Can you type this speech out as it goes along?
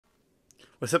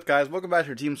What's up, guys? Welcome back to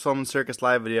our Team Solemn Circus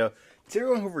live video. Today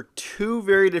we're going over two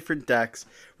very different decks.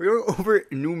 We're going over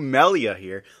Nemleria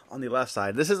here on the left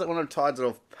side. This is one of Todd's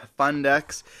little fun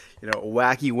decks,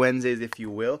 wacky Wednesdays, if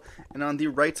you will. And on the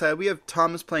right side, we have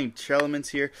Thomas playing Tearlaments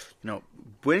here,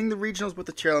 winning the regionals with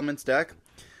the Tearlaments deck.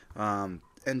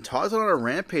 And Todd's on a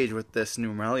rampage with this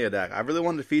Nemleria deck. I really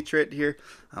wanted to feature it here.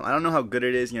 I don't know how good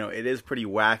it is. It is pretty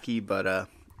wacky, but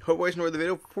hope you guys enjoyed the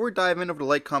video. Before we dive in, over to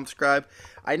like, comment, subscribe.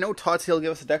 I know Todd said he'll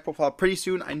give us a deck profile pretty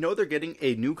soon. I know they're getting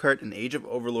a new card in Age of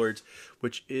Overlords,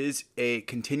 which is a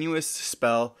continuous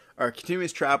spell, or a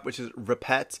continuous trap, which is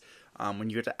Repeat.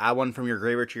 When you get to add one from your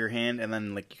graveyard to your hand, and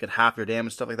then you could half your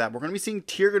damage, stuff like that. We're going to be seeing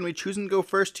Tier going to be choosing to go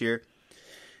first here.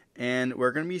 And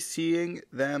we're going to be seeing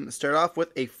them start off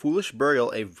with a Foolish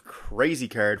Burial, a crazy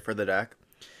card for the deck.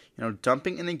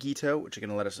 Dumping in a Gito, which is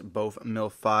going to let us both mill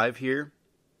 5 here.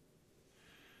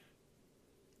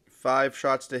 5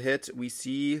 shots to hit. We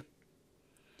see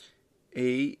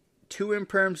a 2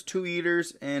 Imperms, 2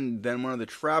 Eaters, and then one of the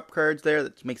trap cards there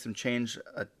that makes them change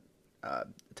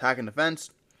attack and defense.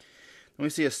 Then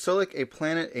we see a Sulik, a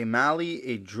Planet, a Mali,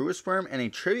 a Druid Worm, and a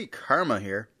Tribute Karma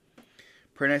here.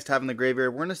 Pretty nice to have in the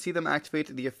graveyard. We're going to see them activate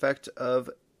the effect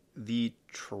of the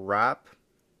trap,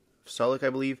 Sulik, I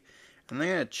believe, and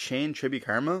they're going to chain Tribute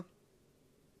Karma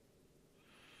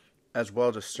as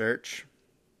well to search.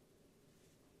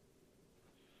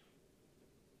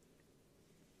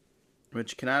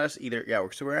 Which can add us either,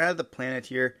 so we're going to add the Planet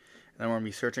here, and then we're going to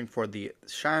be searching for the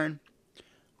Shine.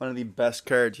 One of the best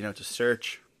cards, to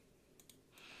search.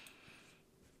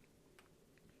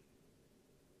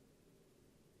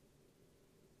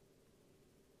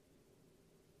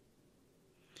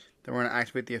 Then we're going to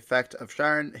activate the effect of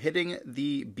Sharon, hitting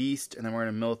the Beast, and then we're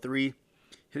going to mill 3.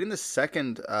 Hitting the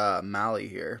second Mali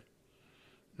here.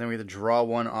 Then we have to draw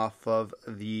one off of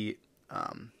the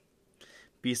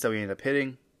Beast that we end up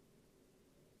hitting.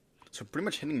 So pretty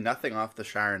much hitting nothing off the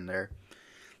Sharon there.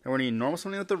 Then we're going to need normal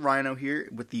something with the Rhino here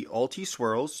with the Ulti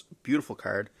Swirls. Beautiful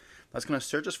card. That's going to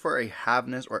search us for a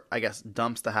Haveness, or I guess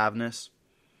dumps the Haveness.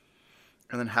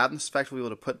 And then Haveness effect will be able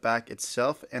to put back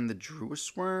itself and the Druid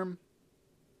Worm.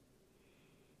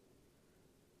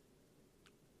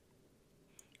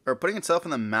 Or putting itself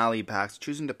in the Mali packs.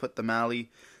 Choosing to put the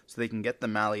Mali so they can get the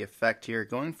Mali effect here.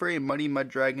 Going for a Muddy Mud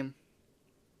Dragon.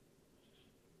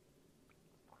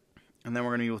 And then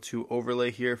we're going to be able to overlay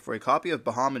here for a copy of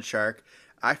Bahamut Shark.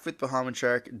 Activate Bahamut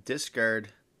Shark, discard,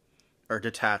 or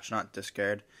detach, not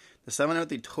discard. The summon out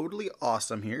the Totally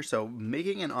Awesome here, so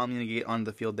making an Omni Negate on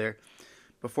the field there.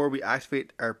 Before we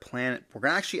activate our Planet, we're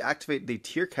going to actually activate the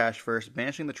Tier Cache first,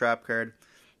 banishing the trap card,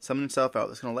 summon itself out.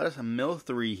 That's going to let us mill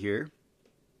 3 here.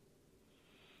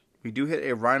 We do hit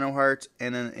a Rhino Heart,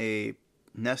 and then a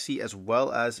Nessie, as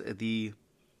well as the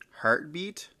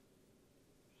Heartbeat.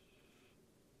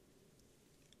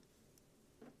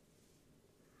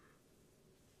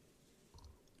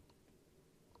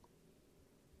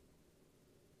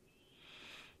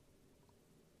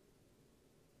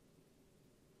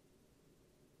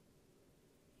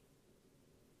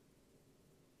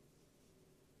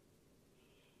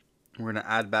 We're going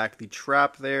to add back the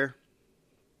trap there.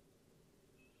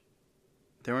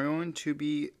 Then we're going to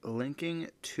be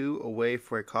linking 2 away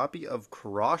for a copy of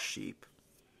Cross Sheep.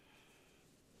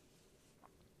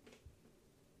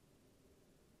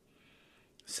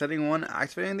 Setting 1,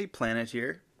 activating the Planet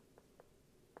here.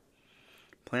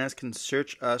 Planets can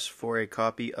search us for a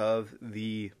copy of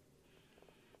the...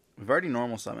 We've already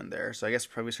normal summoned there, so I guess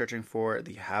probably searching for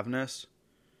the Haveness.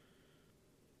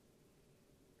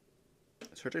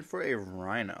 Searching for a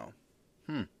Rhino.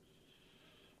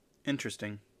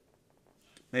 Interesting.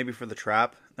 Maybe for the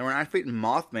trap. Then we're activating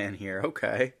Mothman here.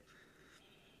 Okay.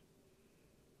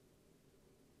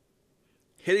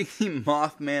 Hitting the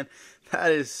Mothman.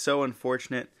 That is so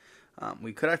unfortunate.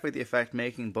 We could activate the effect,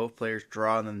 making both players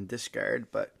draw and then discard,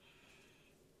 but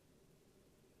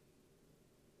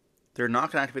they're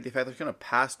not going to activate the effect. They're going to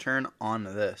pass turn on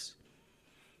this.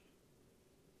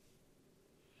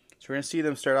 So we're going to see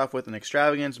them start off with an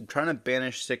Extravagance. I'm trying to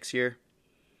banish 6 here.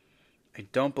 I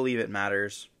don't believe it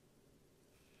matters.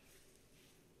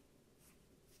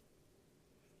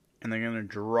 And they're going to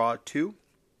draw 2.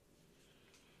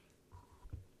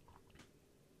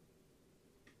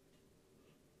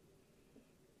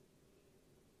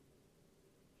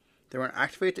 Then we're going to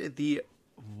activate the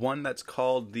one that's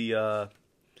called the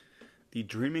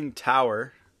Dreaming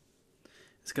Tower.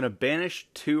 It's going to banish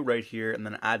 2 right here, and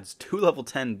then adds 2 level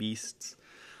 10 beasts,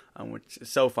 which is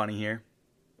so funny here.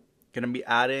 Going to be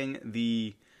adding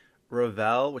the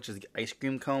Revel, which is the ice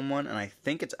cream cone one, and I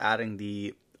think it's adding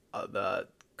the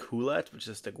Coulette, which is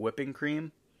just like whipping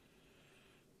cream.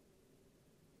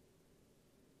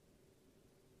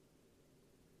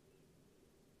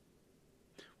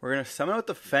 We're going to summon out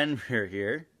the Fenrir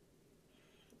here.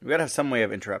 We got to have some way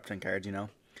of interrupting cards, you know.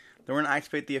 Then we're going to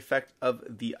activate the effect of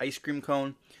the Ice Cream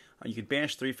Cone. You can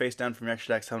banish 3 face down from your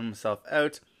extra deck, summon himself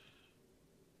out.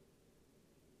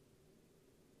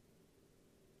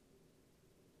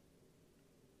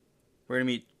 We're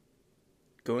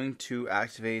going to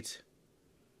activate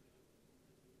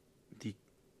the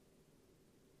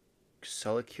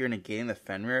Solakir negating the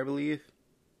Fenrir, I believe.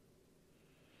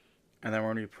 And then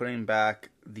we're going to be putting back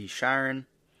the Sharon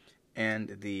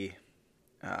and the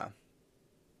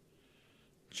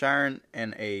Sharon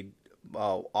and a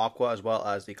Aqua, as well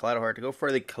as the Kaleido Heart, to go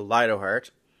for the Kaleido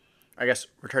Heart. I guess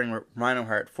returning Rhino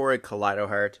Heart for a Kaleido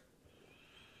Heart.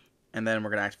 And then we're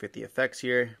going to activate the effects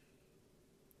here.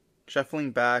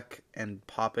 Shuffling back and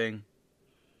popping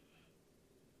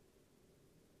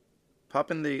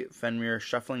the Fenrir,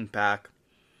 shuffling back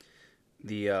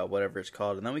the whatever it's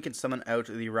called, and then we can summon out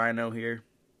the Rhino here.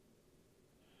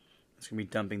 It's going to be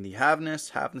dumping the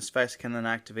Havness. Havness effects can then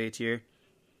activate here,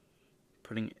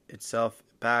 putting itself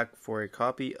back for a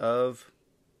copy of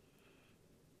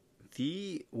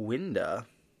the Winda.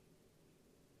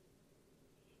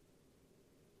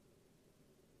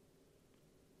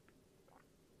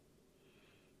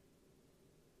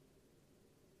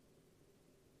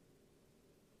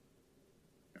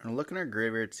 And look in our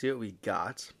graveyard, see what we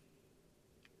got.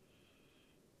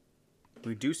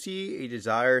 We do see a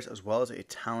Desires as well as a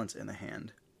Talents in the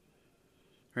hand.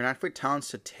 We're going to activate Talents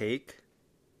to take.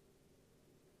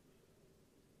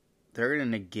 They're going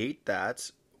to negate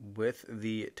that with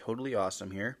the Totally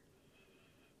Awesome here.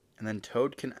 And then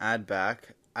Toad can adding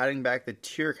back the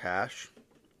Tier Cash.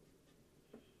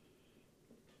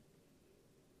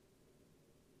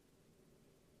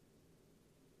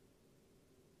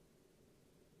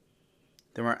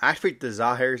 Then we're activate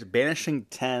Desires, banishing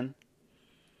 10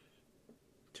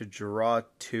 to draw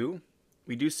 2.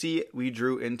 We do see we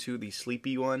drew into the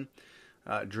sleepy one,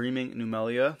 Dreaming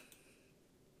Nemleria.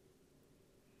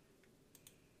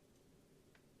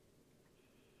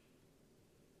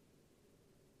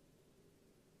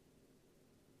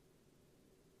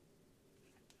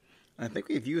 I think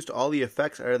we've used all the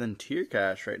effects other than Tier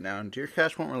Cash right now, and Tier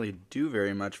Cash won't really do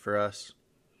very much for us.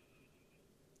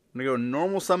 I'm going to go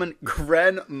normal summon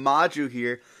Gren Maju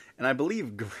here, and I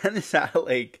believe Gren is at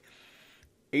like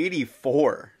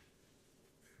 84.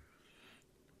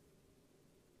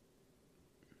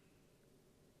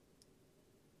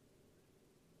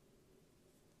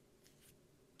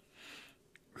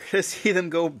 We're going to see them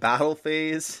go battle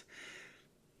phase.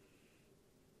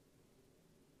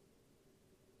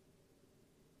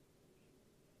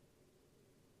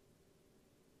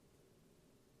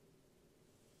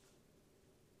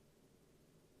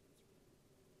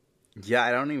 Yeah,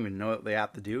 I don't even know what they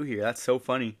have to do here. That's so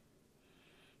funny.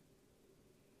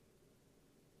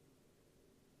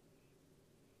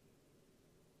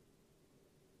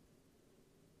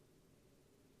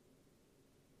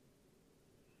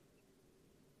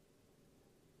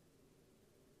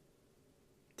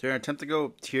 They're going to attempt to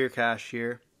go Tier Cash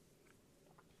here.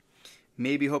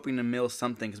 Maybe hoping to mill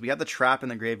something, because we have the trap in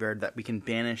the graveyard that we can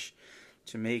banish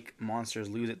to make monsters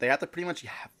lose it. They have to pretty much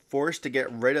force to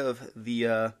get rid of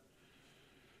the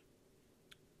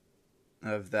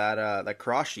that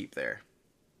cross sheep there.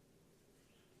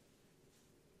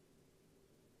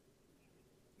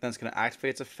 Then it's going to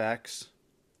activate its effects.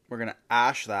 We're going to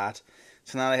ash that.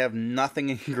 So now they have nothing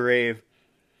in grave.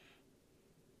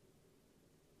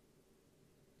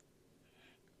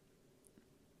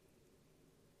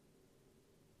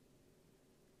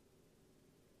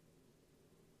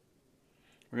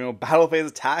 We're going to battle phase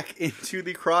attack into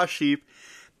the cross sheep.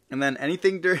 And then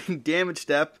anything during damage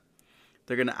step,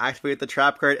 they're going to activate the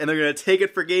trap card. And they're going to take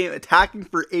it for game, attacking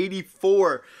for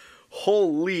 84.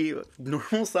 Holy,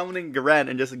 normal summoning Garen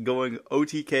and just going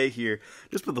OTK here.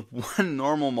 Just with one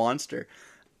normal monster.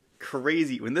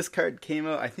 Crazy. When this card came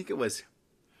out, I think it was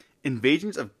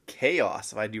Invasions of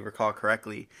Chaos, if I do recall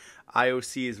correctly.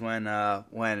 IOC is when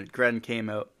Gren came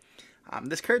out.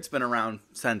 This card's been around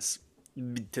since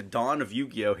the dawn of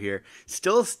Yu-Gi-Oh! Here.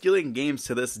 Still stealing games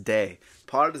to this day.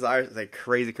 Pot of Desires is a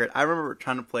crazy card. I remember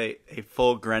trying to play a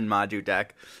full Gren Maju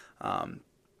deck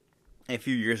a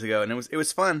few years ago, and it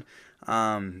was fun.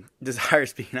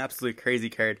 Desires being an absolute crazy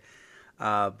card.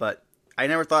 But I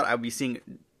never thought I'd be seeing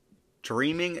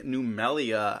Dreaming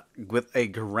Nemleria with a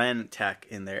Gren tech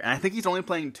in there. And I think he's only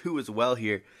playing 2 as well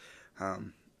here. But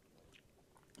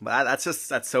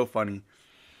that's so funny.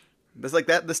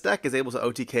 This deck is able to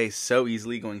OTK so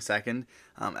easily going second.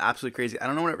 Absolutely crazy. I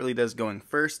don't know what it really does going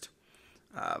first,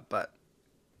 but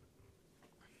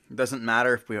it doesn't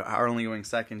matter if we are only going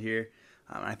second here.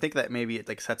 I think that maybe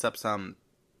it sets up some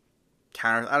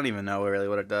counter. I don't even know really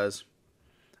what it does.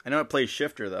 I know it plays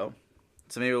Shifter though.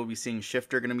 So maybe we'll be seeing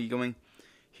Shifter going to be going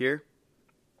here.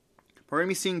 We're going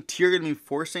to be seeing Tear going to be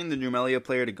forcing the Nemleria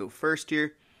player to go first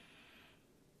here.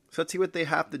 So let's see what they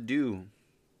have to do.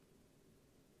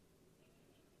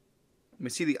 We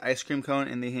see the ice cream cone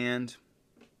in the hand,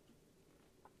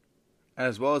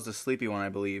 as well as the sleepy one, I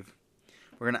believe.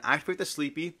 We're going to activate the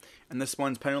sleepy, and this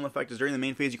one's pendulum effect is during the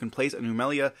main phase you can place a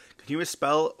Nemleria continuous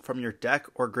spell from your deck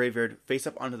or graveyard face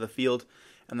up onto the field,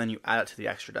 and then you add it to the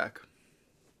extra deck.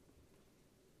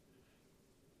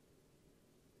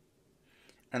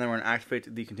 And then we're going to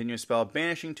activate the continuous spell,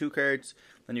 banishing 2 cards.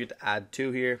 Then you get to add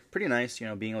 2 here. Pretty nice, you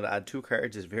know, being able to add 2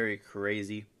 cards is very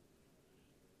crazy.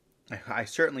 I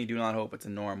certainly do not hope it's a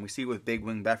norm. We see it with Big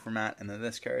Wing Bephomet and then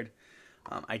this card.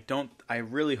 I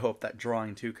really hope that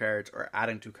drawing 2 cards or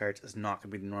adding 2 cards is not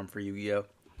going to be the norm for Yu-Gi-Oh!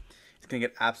 It's going to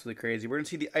get absolutely crazy. We're going to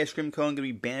see the Ice Cream Cone going to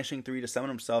be banishing 3 to summon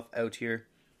himself out here.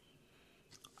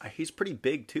 He's pretty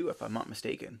big too, if I'm not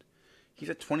mistaken. He's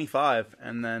at 25,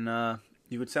 and then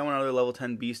you would send one other level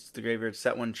 10 beast to the graveyard,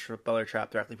 set one spell or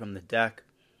trap directly from the deck.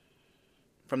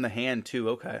 From the hand too,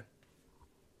 okay.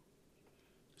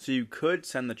 So you could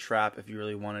send the trap if you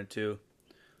really wanted to.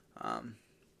 And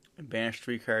banish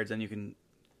 3 cards, then you can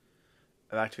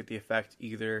activate the effect,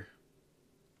 either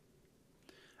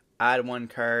add 1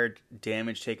 card,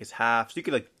 damage take is half. So you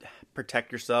could like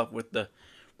protect yourself with the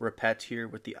Repet here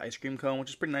with the Ice Cream Cone, which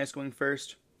is pretty nice going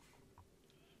first.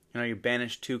 You know, you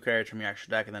banish 2 cards from your extra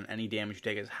deck, and then any damage you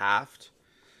take is halved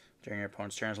during your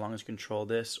opponent's turn, as long as you control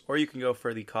this. Or you can go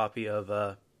for the copy of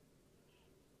the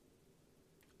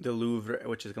Louvre,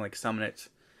 which is going to like summon it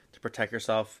to protect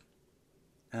yourself,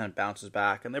 and then it bounces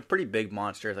back. And they're pretty big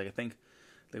monsters. Like I think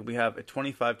like we have a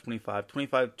 25, 25,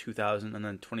 25, 2000, and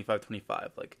then 25,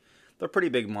 25. Like they're pretty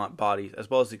big bodies, as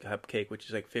well as the Cupcake, which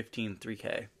is like 15,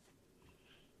 3K.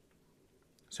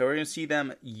 So we're going to see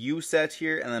them U-set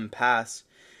here and then pass,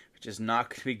 which is not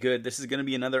going to be good. This is going to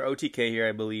be another OTK here,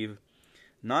 I believe.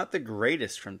 Not the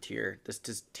greatest from Tier. This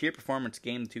Tier performance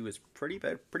game 2 is pretty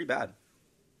bad.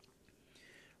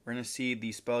 We're going to see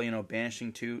the spell, you know,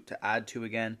 banishing 2 to add 2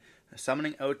 again.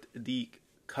 Summoning out the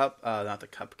not the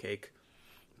Cupcake,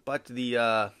 but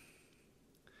the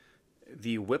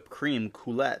Whipped Cream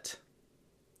Coulette.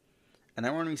 And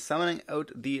then we're going to be summoning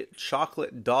out the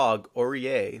Chocolate Dog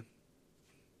Aurier,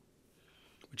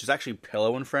 which is actually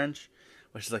pillow in French,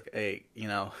 which is like a, you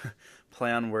know,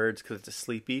 play on words because it's a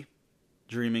sleepy,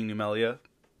 dreaming Nemleria.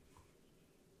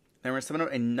 Then we're going to summon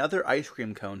out another Ice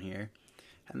Cream Cone here,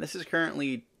 and this is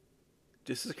currently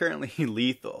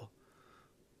lethal.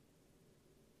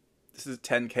 This is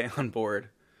 10k on board.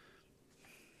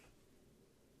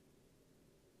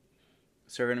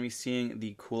 So we're going to be seeing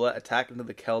the Kula attack into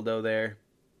the Keldo there.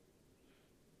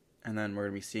 And then we're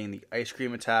going to be seeing the Ice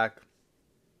Cream attack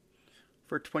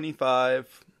for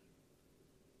 25.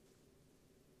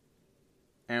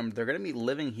 And they're going to be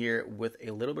living here with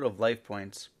a little bit of life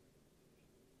points.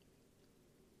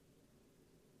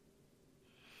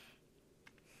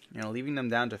 You know, leaving them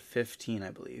down to 15,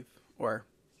 I believe. Or,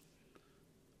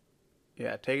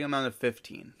 yeah, taking them down to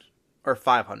 15. Or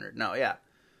 500. No, yeah.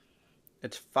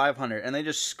 It's 500. And they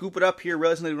just scoop it up here,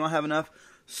 realizing they don't have enough.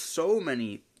 So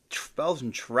many spells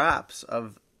and traps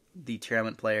of the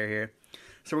Tearlaments player here.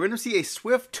 So we're going to see a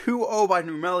swift 2-0 by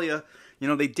Nemleria. You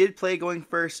know, they did play going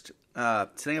first,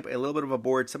 setting up a little bit of a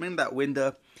board, summoning that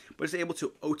Winda, but is able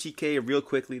to OTK real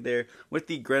quickly there with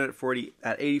the Granite 40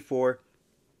 at 84.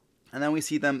 And then we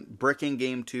see them bricking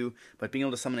game 2, but being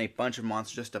able to summon a bunch of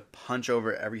monsters just to punch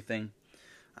over everything.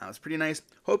 It's pretty nice.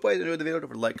 Hope you guys enjoyed the video. Don't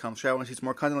forget to like, comment, share. I want to see some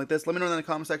more content like this. Let me know in the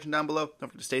comment section down below. Don't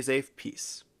forget to stay safe.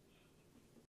 Peace.